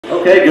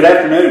Okay, good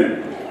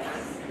afternoon.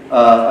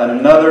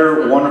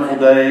 Another wonderful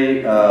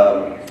day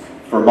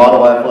for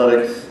model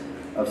athletics.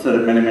 I've said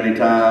it many, many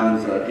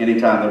times.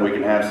 Anytime that we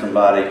can have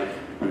somebody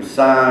who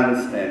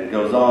signs and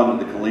goes on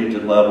to the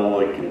collegiate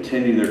level and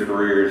continue their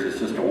careers, it's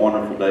just a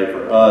wonderful day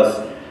for us.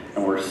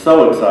 And we're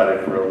so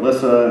excited for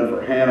Elyssa and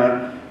for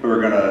Hannah, who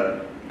are going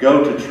to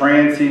go to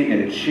Transy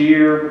and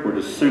cheer. We're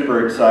just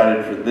super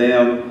excited for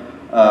them.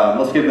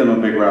 Let's give them a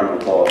big round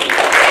of applause.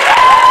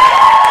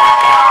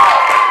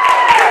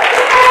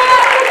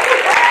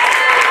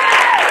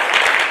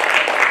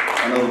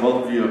 I know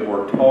both of you have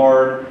worked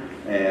hard,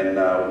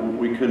 and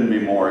we couldn't be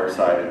more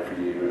excited for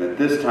you. And at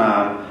this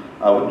time,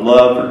 I would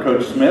love for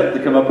Coach Smith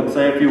to come up and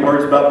say a few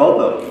words about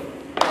both of them.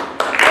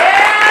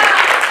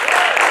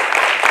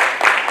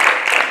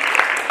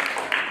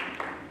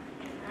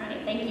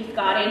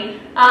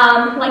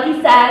 Like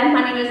you said,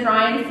 my name is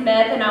Ryan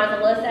Smith, and I was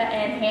Elyssa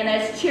and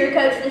Hannah's cheer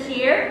coach this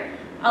year.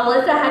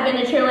 Elyssa had been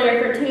a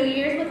cheerleader for 2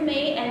 years with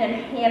me, and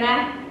then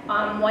Hannah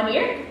 1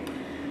 year.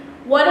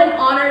 What an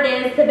honor it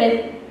is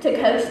to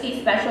coach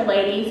these special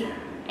ladies,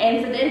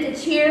 and for them to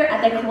cheer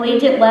at the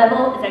collegiate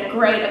level is a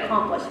great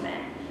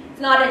accomplishment.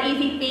 It's not an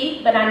easy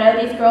feat, but I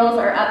know these girls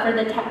are up for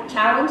the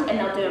challenge, and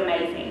they'll do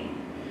amazing.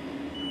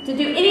 To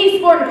do any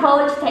sport in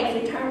college takes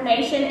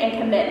determination and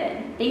commitment.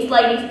 These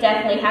ladies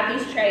definitely have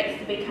these traits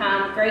to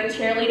become great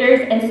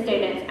cheerleaders and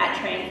students at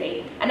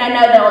Transy, and I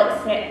know they'll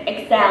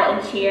excel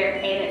in cheer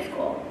and in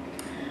school.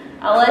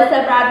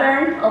 Elyssa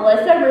Bradburn,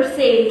 Elyssa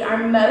received our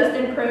Most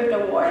Improved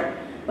Award,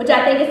 which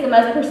I think is the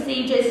most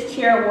prestigious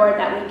cheer award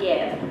that we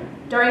give.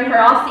 During her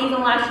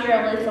off-season last year,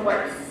 Elyssa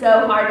worked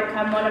so hard to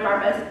become one of our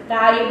most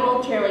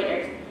valuable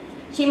cheerleaders.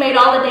 She made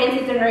all the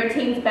dances and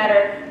routines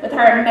better with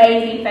her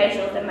amazing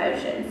facial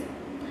emotions.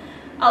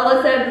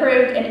 Elyssa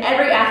improved in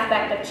every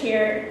aspect of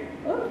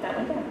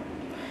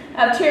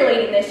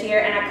cheerleading this year,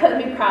 and I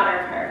couldn't be prouder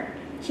of her.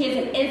 She is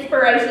an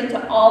inspiration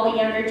to all the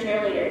younger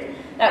cheerleaders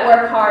that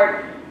work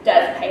hard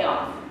does pay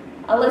off.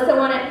 Elyssa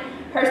wanted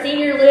her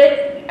senior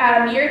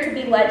year to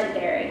be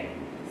legendary.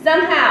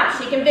 Somehow,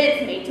 she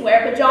convinced me to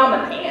wear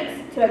pajama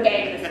pants to a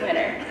game this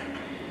winter.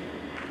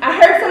 I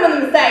heard some of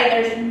them say,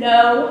 "There's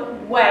no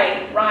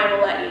way Ryan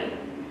will let you."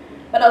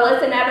 But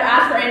Elyssa never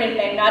asked for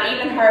anything, not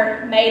even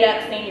her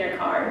made-up senior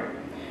card.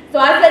 So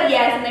I said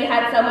yes, and they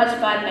had so much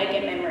fun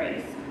making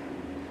memories.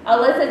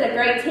 Elyssa is a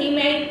great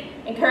teammate,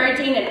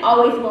 encouraging and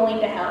always willing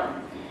to help.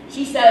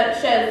 She shows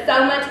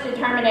so much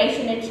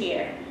determination in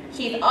cheer.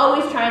 She's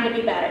always trying to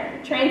be better.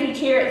 Transy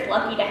Cheer is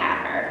lucky to have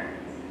her.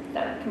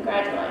 So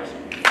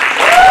congratulations.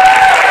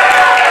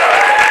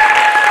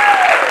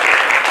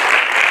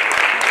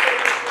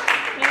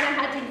 Hannah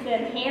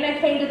Hutchinson. Hannah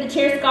came to the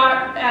cheer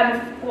squad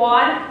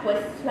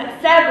with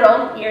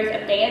several years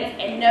of dance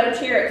and no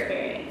cheer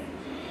experience.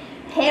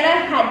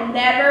 Hannah had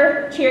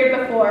never cheered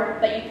before,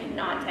 but you could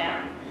not tell.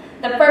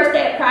 The first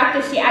day of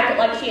practice, she acted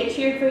like she had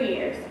cheered for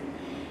years.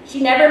 She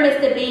never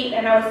missed a beat,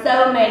 and I was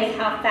so amazed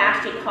how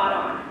fast she caught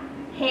on.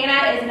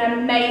 Hannah is an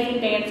amazing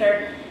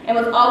dancer and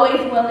was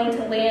always willing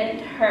to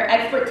lend her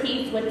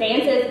expertise with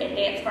dances and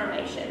dance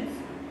formations.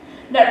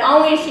 Not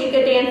only is she a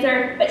good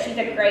dancer, but she's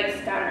a great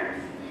stunner.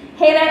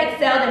 Hannah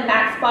excelled in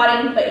back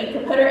spotting, but you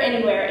could put her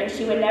anywhere and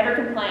she would never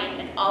complain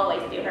and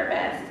always do her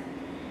best.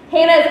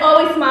 Hannah is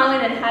always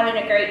smiling and having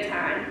a great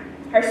time.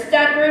 Her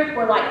stunt group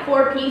were like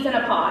 4 peas in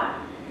a pod.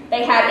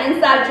 They had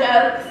inside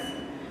jokes,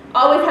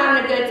 always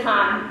having a good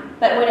time,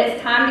 but when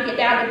it's time to get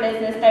down to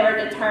business, they were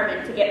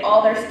determined to get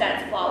all their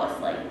stunts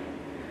flawlessly.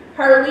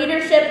 Her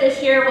leadership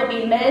this year will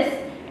be missed,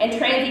 and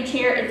Transy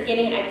Cheer is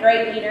getting a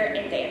great leader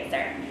and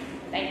dancer.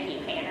 Thank you,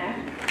 Hannah.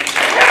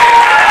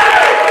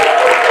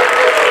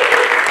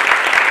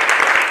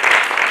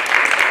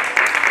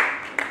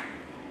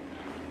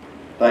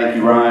 Thank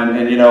you, Ryan.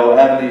 And you know,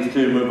 having these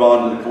two move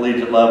on to the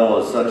collegiate level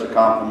is such a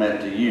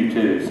compliment to you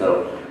too,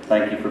 so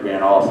thank you for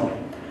being awesome.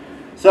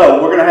 So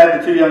we're going to have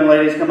the two young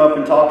ladies come up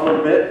and talk a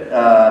little bit.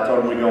 I told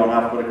them we go in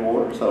alphabetical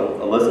order. So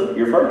Elyssa,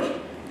 you're first.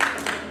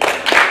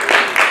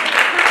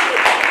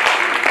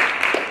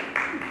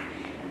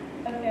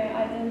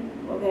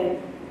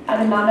 I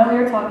did not know we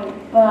were talking,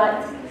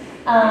 but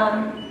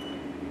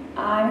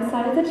I'm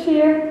excited to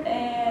cheer,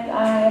 and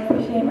I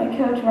appreciate my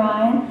coach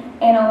Ryan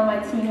and all of my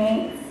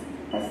teammates.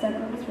 My stunt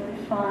group was really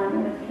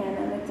fun with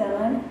Hannah,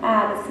 McDillon,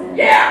 Addison.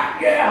 Yeah.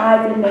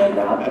 I did name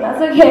drop, but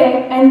that's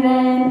okay. And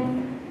then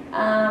I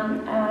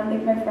want to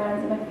thank my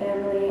friends and my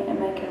family and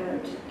my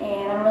coach,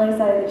 and I'm really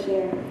excited to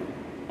cheer.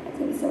 It's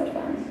going to be so much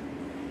fun.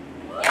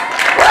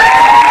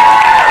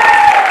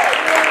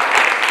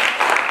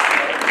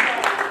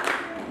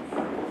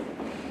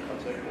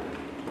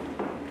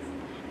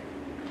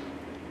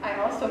 I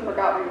also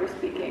forgot we were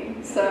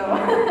speaking, so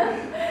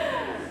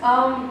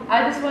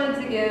I just wanted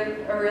to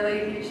give a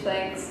really huge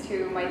thanks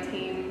to my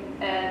team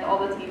and all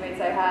the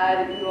teammates I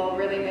had. You all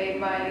really made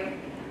my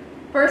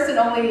first and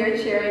only year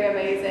cheering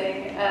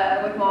amazing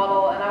with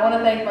Model, and I want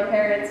to thank my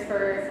parents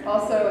for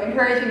also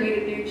encouraging me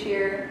to do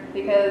cheer,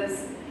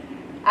 because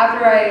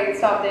after I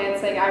stopped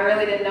dancing, I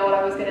really didn't know what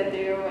I was going to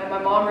do, and my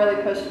mom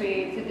really pushed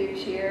me to do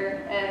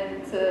cheer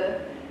and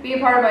to be a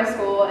part of my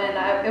school,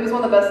 and it was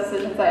one of the best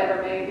decisions I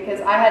ever made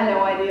because I had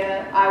no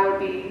idea I would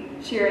be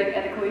cheering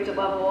at a collegiate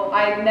level.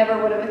 I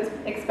never would have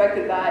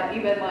expected that,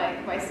 even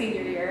like my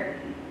senior year.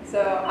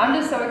 So I'm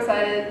just so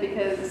excited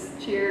because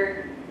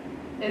cheer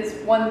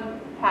is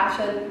one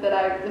passion that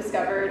I've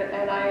discovered,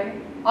 and I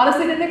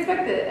honestly didn't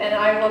expect it, and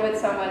I love it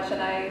so much,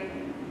 and I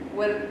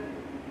would,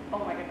 oh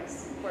my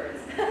goodness, words.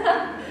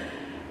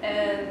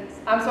 And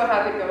I'm so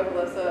happy to go with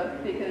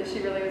Elyssa because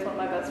she really is one of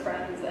my best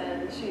friends,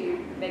 and she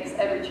makes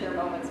every cheer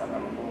moment so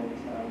memorable.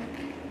 So.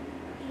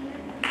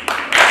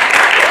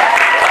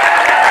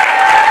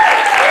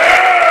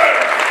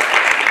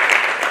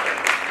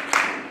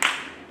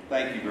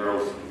 Thank you,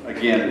 girls.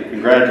 Again,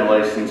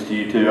 congratulations to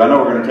you two. I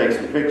know we're going to take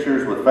some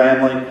pictures with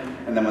family,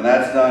 and then when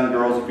that's done,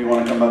 girls, if you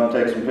want to come up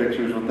and take some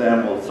pictures with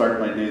them, we'll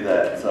certainly do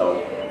that.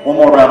 So one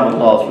more round of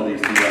applause for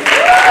these two.